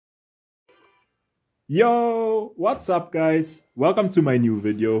Yo, what's up guys? Welcome to my new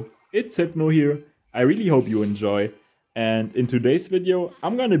video. It's Hypno here. I really hope you enjoy. And in today's video,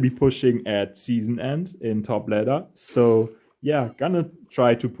 I'm gonna be pushing at season end in top ladder. So yeah, gonna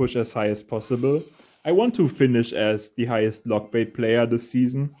try to push as high as possible. I want to finish as the highest lockbait player this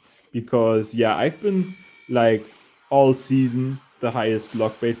season because yeah, I've been like all season the highest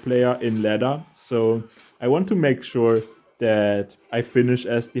lockbait player in ladder. So I want to make sure that I finish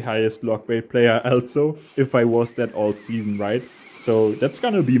as the highest lockbait player also, if I was that all season, right? So that's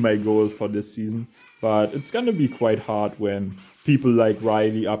gonna be my goal for this season. But it's gonna be quite hard when people like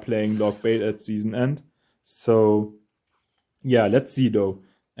Riley are playing lockbait at season end. So yeah, let's see though.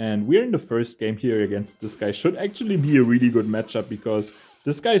 And we're in the first game here against this guy. Should actually be a really good matchup because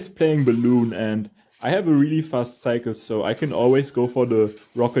this guy is playing balloon and I have a really fast cycle, so I can always go for the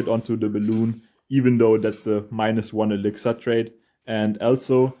rocket onto the balloon, even though that's a -1 elixir trade. And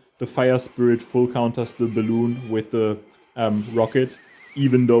also the fire spirit full counters the balloon with the rocket,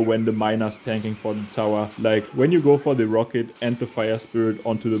 even though when the miner's tanking for the tower. Like when you go for the rocket and the fire spirit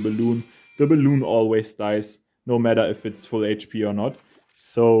onto the balloon always dies, no matter if it's full HP or not.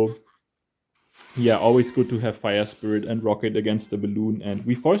 So yeah, always good to have Fire Spirit and Rocket against the balloon. And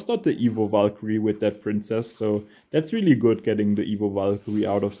we forced out the Evo Valkyrie with that princess, so that's really good getting the Evo Valkyrie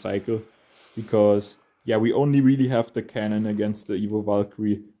out of cycle. Because yeah, we only really have the cannon against the Evo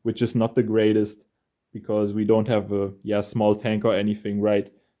Valkyrie, which is not the greatest because we don't have a small tank or anything,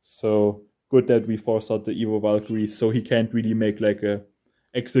 right? So good that we forced out the Evo Valkyrie so he can't really make like a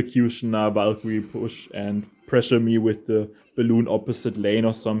executioner Valkyrie push and pressure me with the balloon opposite lane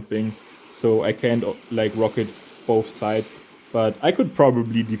or something, so I can't like rocket both sides. But I could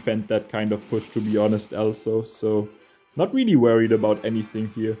probably defend that kind of push, to be honest, also, so not really worried about anything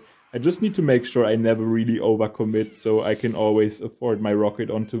here. I just need to make sure I never really overcommit so I can always afford my rocket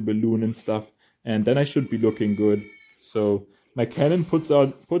onto balloon and stuff, and then I should be looking good. So my cannon puts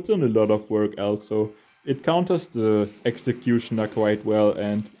in a lot of work also. It counters the executioner quite well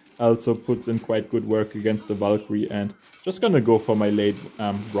and also puts in quite good work against the Valkyrie, and just gonna go for my late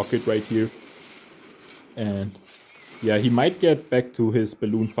rocket right here. And yeah, he might get back to his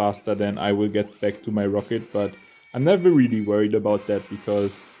balloon faster than I will get back to my rocket, but I'm never really worried about that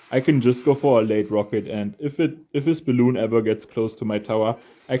because I can just go for a late rocket, and if his balloon ever gets close to my tower,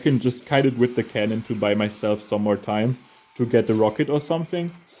 I can just kite it with the cannon to buy myself some more time to get the rocket or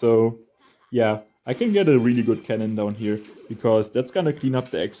something. So yeah, I can get a really good cannon down here because that's gonna clean up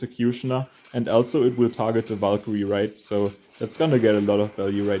the executioner, and also it will target the Valkyrie, right? So that's gonna get a lot of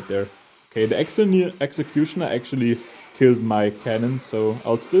value right there. Okay, the executioner actually killed my cannon, so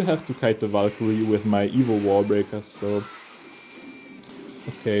I'll still have to kite the Valkyrie with my Evo Wallbreaker, so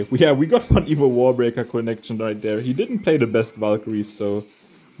okay, we got one Evo Wallbreaker connection right there. He didn't play the best Valkyrie, so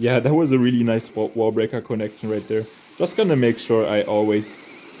yeah, that was a really nice Wallbreaker connection right there. Just gonna make sure I always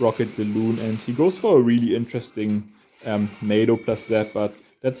rocket the loon, and he goes for a really interesting Nado plus Zap, but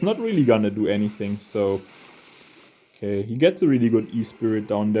that's not really gonna do anything, so okay, he gets a really good E-Spirit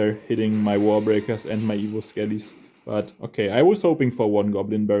down there, hitting my Wallbreakers and my Evo Skellies. But okay, I was hoping for one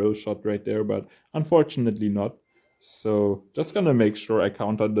Goblin Barrel shot right there, but unfortunately not. So just gonna make sure I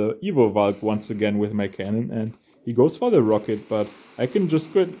counter the Evo Valk once again with my cannon, and he goes for the rocket, but I can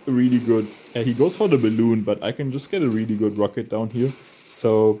just get a really good... he goes for the balloon, but I can just get a really good rocket down here.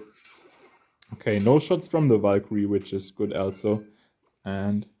 So okay, no shots from the Valkyrie, which is good also.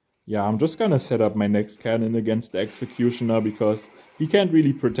 And yeah, I'm just gonna set up my next cannon against the Executioner because he can't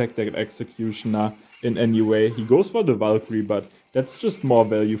really protect that Executioner in any way. He goes for the Valkyrie, but that's just more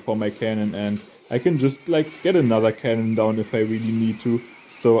value for my cannon, and I can just like get another cannon down if I really need to.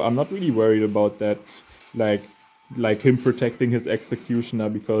 So I'm not really worried about that, like him protecting his Executioner,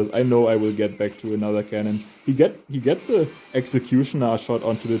 because I know I will get back to another cannon. He gets a Executioner shot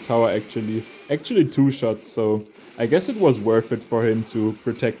onto the tower actually 2 shots, so I guess it was worth it for him to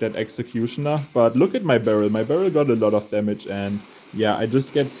protect that Executioner. But look at my barrel got a lot of damage, and yeah, I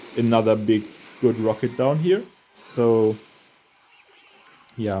just get another big good rocket down here. So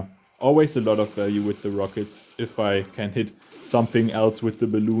yeah, always a lot of value with the rockets if I can hit something else with the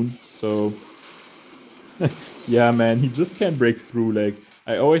balloon. So yeah, man, he just can't break through. Like,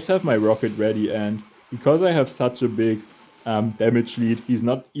 I always have my rocket ready, and because I have such a big damage lead, he's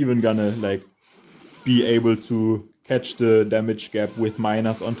not even gonna like be able to catch the damage gap with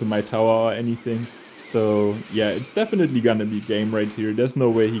miners onto my tower or anything. So yeah, it's definitely gonna be game right here. There's no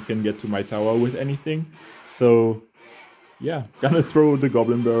way he can get to my tower with anything. So yeah, gonna throw the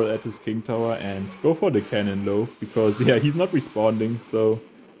Goblin Barrel at his King Tower and go for the cannon low, because yeah, he's not responding. So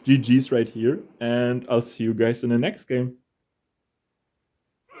GG's right here, and I'll see you guys in the next game.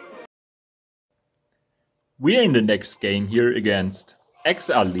 We're in the next game here against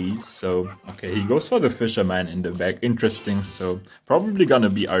XLE. So, okay, he goes for the Fisherman in the back. Interesting. So, probably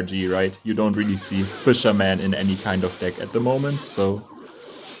gonna be RG, right? You don't really see Fisherman in any kind of deck at the moment. So,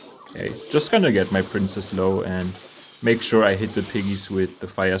 okay, just gonna get my Princess low and make sure I hit the piggies with the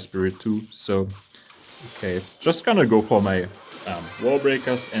Fire Spirit too. So, okay, just gonna go for my Wall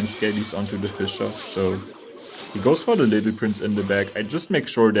Breakers and Scalies onto the Fisher. So, he goes for the Little Prince in the back. I just make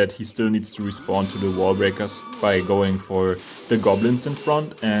sure that he still needs to respond to the Wall Breakers by going for the Goblins in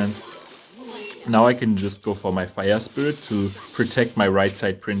front. And now I can just go for my Fire Spirit to protect my right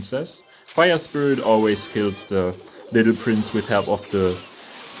side Princess. Fire Spirit always kills the Little Prince with help of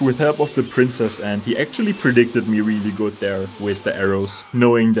the Princess, and he actually predicted me really good there with the arrows,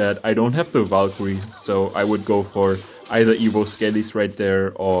 knowing that I don't have the Valkyrie, so I would go for either Evo Scalies right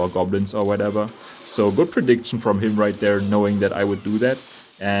there or Goblins or whatever. So good prediction from him right there, knowing that I would do that.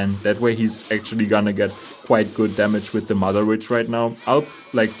 And that way he's actually gonna get quite good damage with the Mother Witch right now. I'll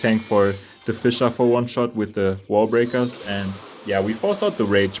like tank for the Fisher for one shot with the Wall Breakers. And yeah, we force out the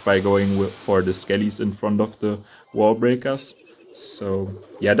Rage by going for the Scalies in front of the Wall Breakers. So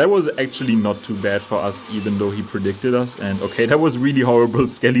yeah, that was actually not too bad for us, even though he predicted us. And okay, that was really horrible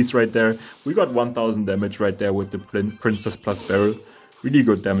Scalies right there. We got 1000 damage right there with the Princess plus Barrel. Really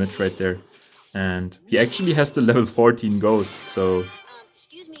good damage right there. And he actually has the level 14 Ghost, so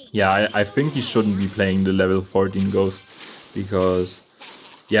yeah, I think he shouldn't be playing the level 14 Ghost, because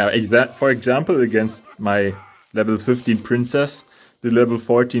yeah, for example, against my level 15 Princess, the level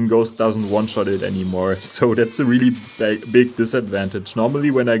 14 Ghost doesn't one-shot it anymore, so that's a really big disadvantage. Normally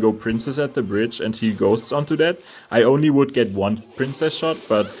when I go Princess at the bridge and he ghosts onto that, I only would get one Princess shot,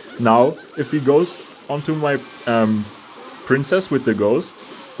 but now if he goes onto my Princess with the Ghost,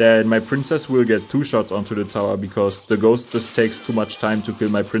 then my Princess will get 2 shots onto the tower, because the Ghost just takes too much time to kill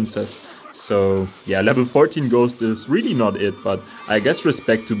my Princess. So yeah, level 14 Ghost is really not it, but I guess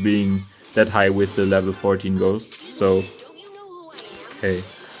respect to being that high with the level 14 Ghost. So okay,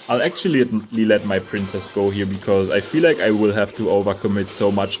 I'll actually let my Princess go here, because I feel like I will have to overcommit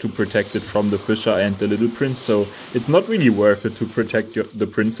so much to protect it from the Fisher and the Little Prince, so it's not really worth it to protect the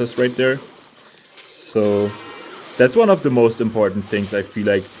Princess right there. So that's one of the most important things, I feel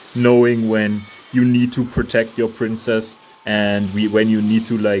like, knowing when you need to protect your Princess and when you need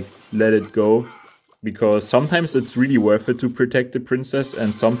to like let it go, because sometimes it's really worth it to protect the Princess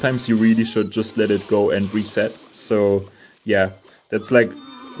and sometimes you really should just let it go and reset. So yeah, that's like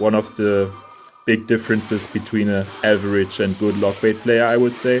one of the big differences between an average and good Lockbait player, I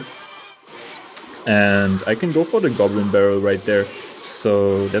would say. And I can go for the Goblin Barrel right there,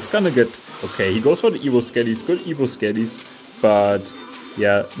 so that's gonna get... Okay, he goes for the Evo Scalies, good Evo Scalies, but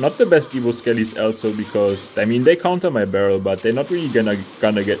yeah, not the best Evo Scalies also, because, I mean, they counter my barrel, but they're not really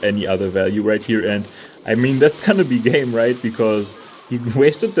gonna get any other value right here, and I mean, that's gonna be game, right, because he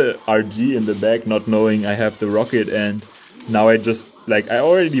wasted the RG in the back not knowing I have the rocket, and now I just, like, I'm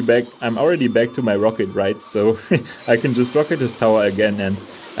already back to my rocket, right, so I can just rocket his tower again, and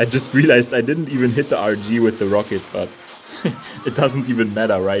I just realized I didn't even hit the RG with the rocket, but it doesn't even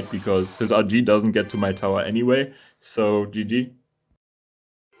matter, right? Because his RG doesn't get to my tower anyway. So GG.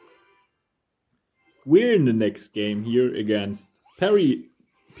 We're in the next game here against Perry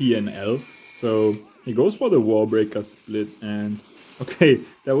PNL. So he goes for the Wall Breaker split, and okay,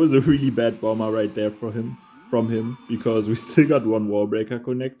 that was a really bad bomber right there from him, because we still got one Wall Breaker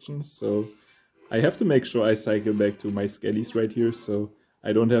connection. So I have to make sure I cycle back to my Scalies right here, so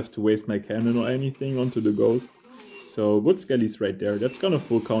I don't have to waste my cannon or anything onto the Ghost. So good Scalies right there, that's gonna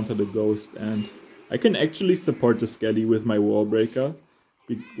full counter the Ghost, and I can actually support the Scaly with my Wall Breakers,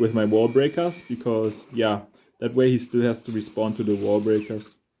 because yeah, that way he still has to respond to the Wall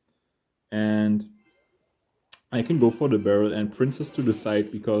Breakers. And I can go for the barrel and Princess to the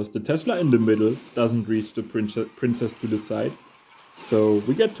side, because the Tesla in the middle doesn't reach the Princess to the side. So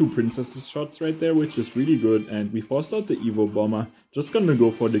we get 2 Princesses shots right there, which is really good, and we forced out the Evo Bomber. Just gonna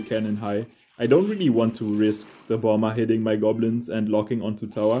go for the cannon high. I don't really want to risk the bomber hitting my goblins and locking onto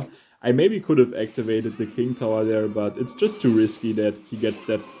tower. I maybe could have activated the king tower there, but it's just too risky that he gets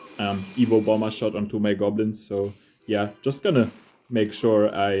that Evo bomber shot onto my goblins. So yeah, just gonna make sure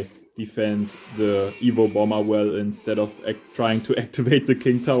I defend the Evo bomber well, instead of trying to activate the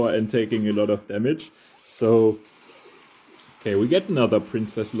king tower and taking a lot of damage. So okay, we get another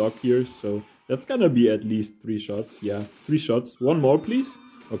Princess lock here, so that's gonna be at least 3 shots. Yeah, 3 shots. One more, please.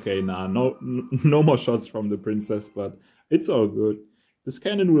 Okay, nah, no more shots from the Princess, but it's all good. This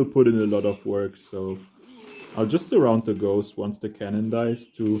cannon will put in a lot of work, so I'll just surround the Ghost once the cannon dies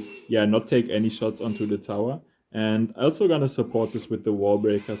to, yeah, not take any shots onto the tower. And also gonna support this with the wall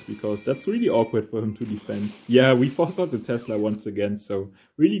breakers because that's really awkward for him to defend. Yeah, we force out the Tesla once again, so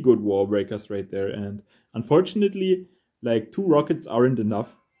really good wall breakers right there. And unfortunately, like 2 rockets aren't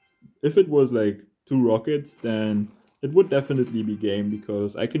enough. If it was like 2 rockets, then it would definitely be game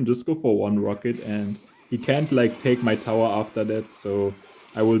because I can just go for 1 rocket and he can't like take my tower after that. So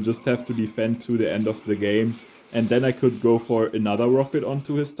I will just have to defend to the end of the game. And then I could go for another rocket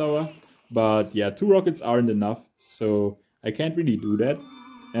onto his tower. But yeah, 2 rockets aren't enough. So I can't really do that.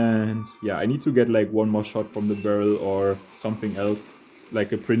 And yeah, I need to get like one more shot from the barrel or something else.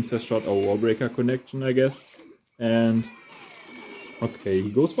 Like a princess shot or wall breaker connection, I guess. And okay, he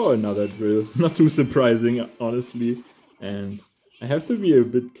goes for another drill. Not too surprising, honestly. And I have to be a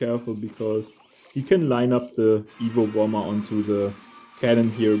bit careful because he can line up the Evo Bomber onto the cannon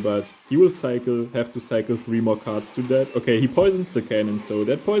here, but he will have to cycle 3 more cards to that. Okay, he poisons the cannon, so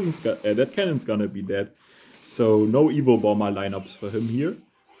that that cannon's gonna be dead. So no Evo Bomber lineups for him here.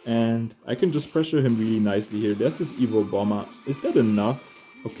 And I can just pressure him really nicely here. There's his Evo Bomber. Is that enough?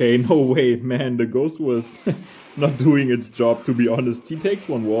 Okay, no way, man. The Ghost was not doing its job, to be honest. He takes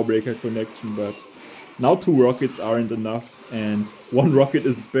 1 Wallbreaker connection, but now 2 rockets aren't enough. And 1 rocket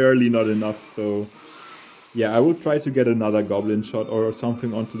is barely not enough, so yeah, I will try to get another Goblin shot or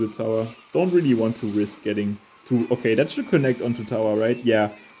something onto the tower. Don't really want to risk getting to... Okay, that should connect onto tower, right? Yeah,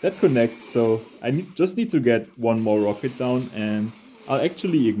 that connects, so I just need to get 1 more rocket down and I'll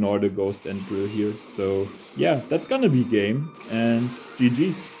actually ignore the Ghost and drill here. So yeah, that's gonna be game and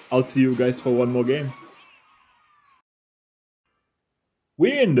GG's. I'll see you guys for one more game.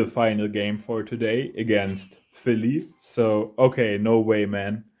 We're in the final game for today against Philly. So, okay, no way,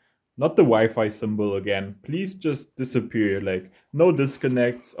 man. Not the Wi-Fi symbol again. Please just disappear. Like, no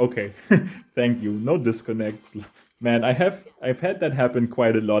disconnects. Okay, thank you. No disconnects. Man, I've had that happen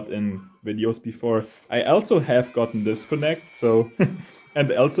quite a lot in videos before. I also have gotten disconnect, so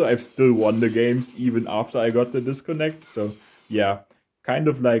and also I've still won the games even after I got the disconnect. So yeah, kind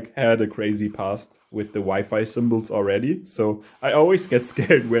of like had a crazy past with the Wi-Fi symbols already. So I always get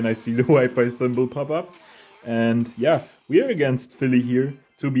scared when I see the Wi-Fi symbol pop up. And yeah, we are against Philly here.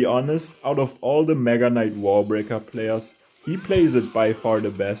 To be honest, out of all the Mega Knight Wallbreaker players, he plays it by far the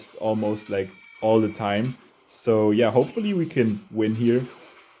best, almost like all the time. So yeah, hopefully we can win here.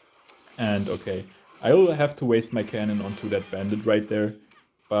 And okay, I'll have to waste my cannon onto that bandit right there.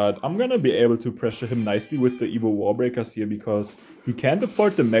 But I'm gonna be able to pressure him nicely with the Evo Warbreakers here because he can't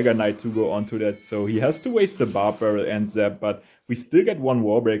afford the Mega Knight to go onto that. So he has to waste the Barb Barrel and Zap, but we still get 1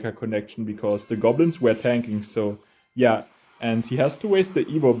 Warbreaker connection because the Goblins were tanking. So yeah, and he has to waste the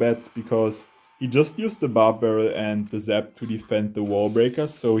Evo Bats because he just used the Barb Barrel and the Zap to defend the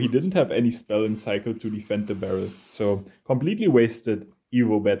Wallbreakers. So he didn't have any spell in cycle to defend the barrel. So completely wasted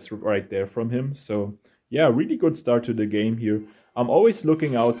Evo Bats right there from him. So yeah, really good start to the game here. I'm always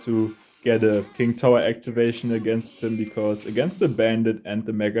looking out to get a King Tower activation against him because against the Bandit and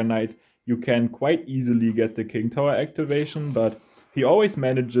the Mega Knight you can quite easily get the King Tower activation, but he always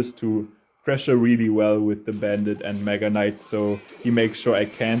manages to pressure really well with the Bandit and Mega Knight, so he makes sure I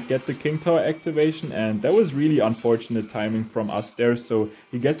can't get the King Tower activation, and that was really unfortunate timing from us there. So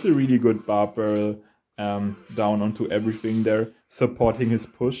he gets a really good Barb Barrel down onto everything there, supporting his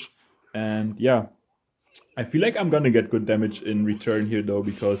push. And yeah, I feel like I'm gonna get good damage in return here though,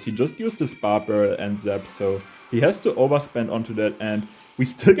 because he just used his Barb Barrel and Zap, so he has to overspend onto that, and we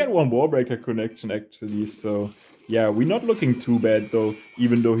still get 1 Warbreaker connection actually, so yeah, we're not looking too bad though,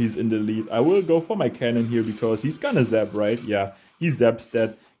 even though he's in the lead. I will go for my cannon here because he's gonna Zap, right? Yeah, he Zaps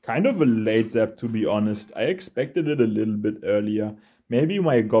that. Kind of a late Zap, to be honest. I expected it a little bit earlier. Maybe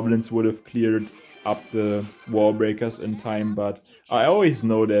my Goblins would have cleared up the Warbreakers in time, but I always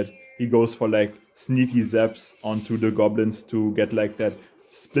know that he goes for like sneaky zaps onto the Goblins to get like that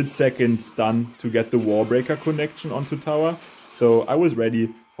split second stun to get the Warbreaker connection onto tower. So I was ready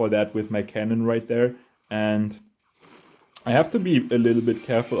for that with my cannon right there, and I have to be a little bit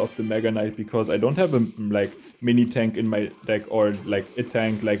careful of the Mega Knight because I don't have a like mini tank in my deck or like a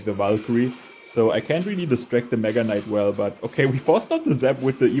tank like the Valkyrie. So I can't really distract the Mega Knight well, but okay, we forced out the Zap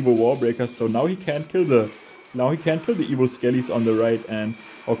with the Evo Warbreaker, so now he can't kill the Evo Skellies on the right. And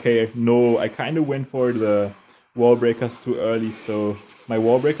okay, no, I kind of went for the Warbreakers too early, so my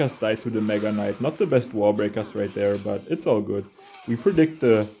Warbreakers died to the Mega Knight. Not the best Warbreakers right there, but it's all good. We predict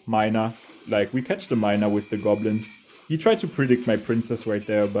the Miner, like we catch the Miner with the Goblins. He tried to predict my Princess right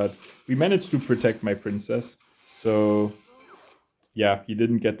there, but we managed to protect my Princess. So yeah, he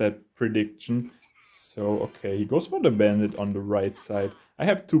didn't get that prediction. So okay, he goes for the Bandit on the right side. I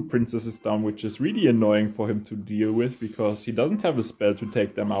have 2 princesses down, which is really annoying for him to deal with because he doesn't have a spell to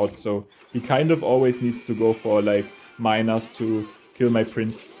take them out. So he kind of always needs to go for like miners to kill my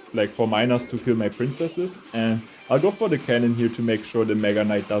miners to kill my princesses. And I'll go for the cannon here to make sure the Mega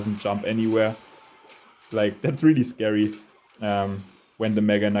Knight doesn't jump anywhere. Like, that's really scary when the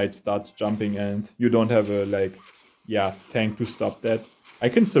Mega Knight starts jumping and you don't have a tank to stop that. I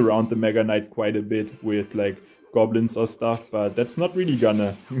can surround the Mega Knight quite a bit with like goblins or stuff, but that's not really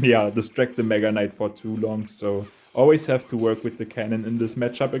gonna distract the Mega Knight for too long. So always have to work with the cannon in this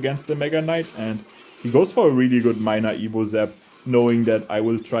matchup against the Mega Knight, and he goes for a really good minor Evo Zap, knowing that I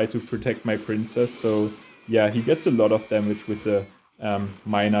will try to protect my princess. So yeah, he gets a lot of damage with the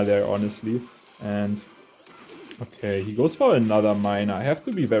minor there, honestly. And okay, he goes for another miner. I have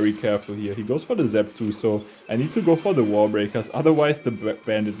to be very careful here. He goes for the Zap too, so I need to go for the Wall Breakers. Otherwise, the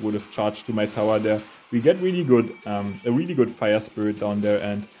bandit would have charged to my tower there. We get a really good Fire Spirit down there,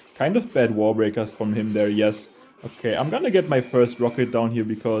 and kind of bad Wall Breakers from him there, yes. Okay, I'm gonna get my first rocket down here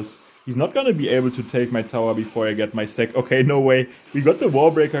because he's not gonna be able to take my tower before I get my sec. Okay, no way. We got the Wall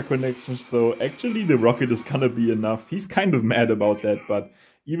Breaker connection, so actually the rocket is gonna be enough. He's kind of mad about that, but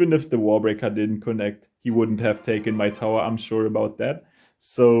even if the Wall Breaker didn't connect, he wouldn't have taken my tower, I'm sure about that.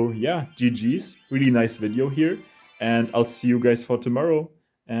 So yeah, GG's. Really nice video here, and I'll see you guys for tomorrow.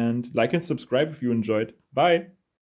 And like and subscribe if you enjoyed. Bye!